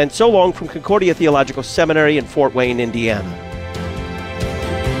 and so long from Concordia Theological Seminary in Fort Wayne, Indiana.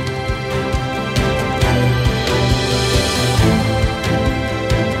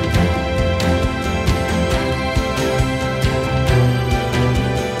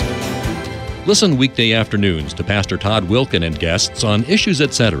 Listen weekday afternoons to Pastor Todd Wilkin and guests on Issues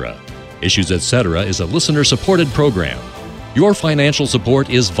Etc. Issues Etc. is a listener-supported program. Your financial support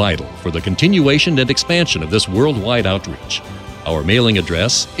is vital for the continuation and expansion of this worldwide outreach. Our mailing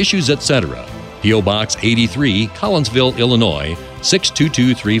address, Issues Etc., P.O. Box 83, Collinsville, Illinois,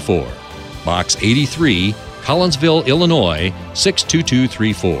 62234. Box 83, Collinsville, Illinois,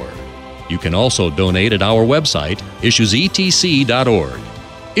 62234. You can also donate at our website, issuesetc.org.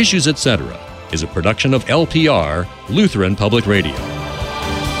 Issues Etc. is a production of LPR, Lutheran Public Radio.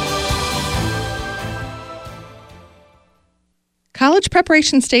 College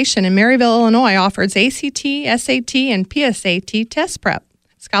Preparation Station in Maryville, Illinois offers ACT, SAT, and PSAT test prep,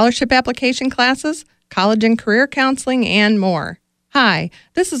 scholarship application classes, college and career counseling, and more. Hi,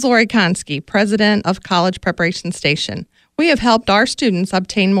 this is Lori Konski, president of College Preparation Station. We have helped our students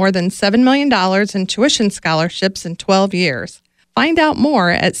obtain more than $7 million in tuition scholarships in 12 years. Find out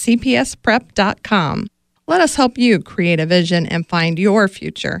more at cpsprep.com. Let us help you create a vision and find your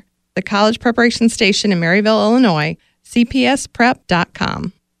future. The College Preparation Station in Maryville, Illinois,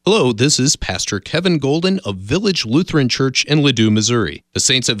 cpsprep.com. Hello, this is Pastor Kevin Golden of Village Lutheran Church in Ladue, Missouri. The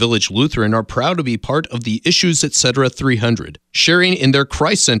saints at Village Lutheran are proud to be part of the Issues Etc. 300, sharing in their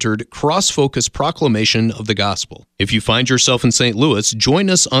Christ-centered, cross-focused proclamation of the gospel. If you find yourself in St. Louis,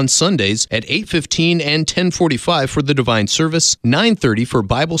 join us on Sundays at 8:15 and 10:45 for the divine service, 9:30 for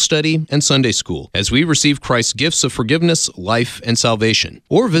Bible study and Sunday school, as we receive Christ's gifts of forgiveness, life, and salvation.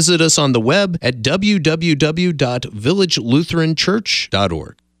 Or visit us on the web at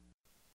www.villagelutheranchurch.org.